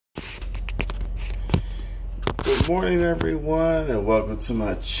Good morning, everyone, and welcome to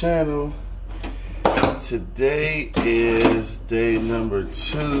my channel. Today is day number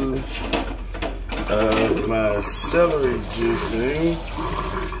 2 of my celery juicing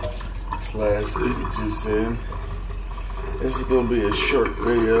 / beet juicing. This is going to be a short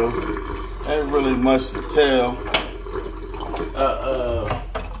video. Ain't really much to tell.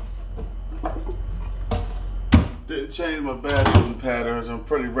 Didn't change my bathroom patterns. I'm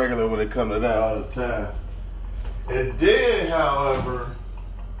pretty regular when it comes to that all the time. It did, however,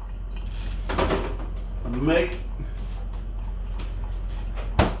 make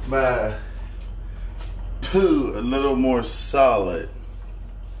my poo a little more solid.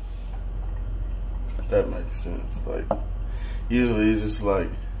 If that makes sense. Like, usually it's just like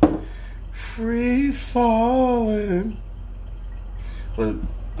free falling.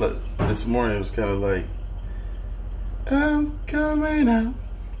 But this morning it was kind of like, I'm coming out.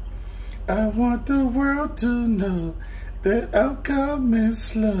 I want the world to know that I'm coming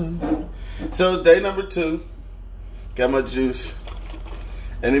slow. So day number 2, got my juice.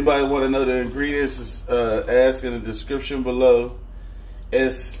 Anybody want to know the ingredients? Ask in the description below.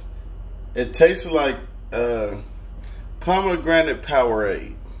 It tastes like pomegranate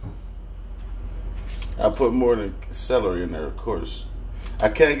Powerade. I put more than celery in there, of course. I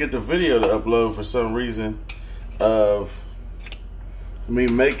can't get the video to upload for some reason of me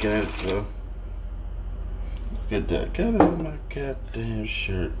making it, so look at that. Got it on my goddamn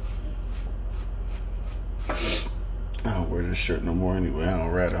shirt. I don't wear this shirt no more anyway. I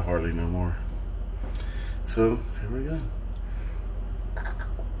don't ride it hardly no more. So here we go.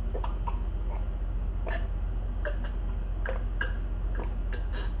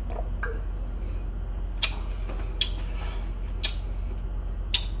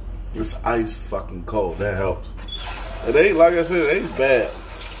 It's ice fucking cold. That helps. It ain't, like I said, it ain't bad.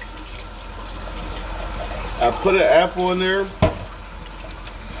 I put an apple in there,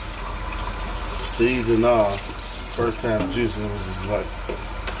 seeds and all. First time juicing, it was just like,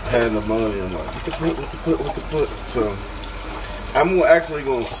 I had pneumonia. I'm like, what to put? So, I'm actually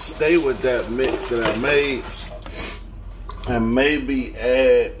going to stay with that mix that I made and maybe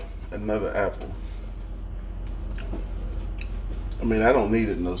add another apple. I mean, I don't need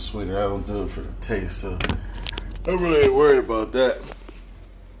it no sweeter. I don't do it for the taste, so I really ain't worried about that.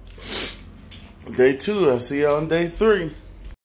 Day 2, I'll see y'all on day 3.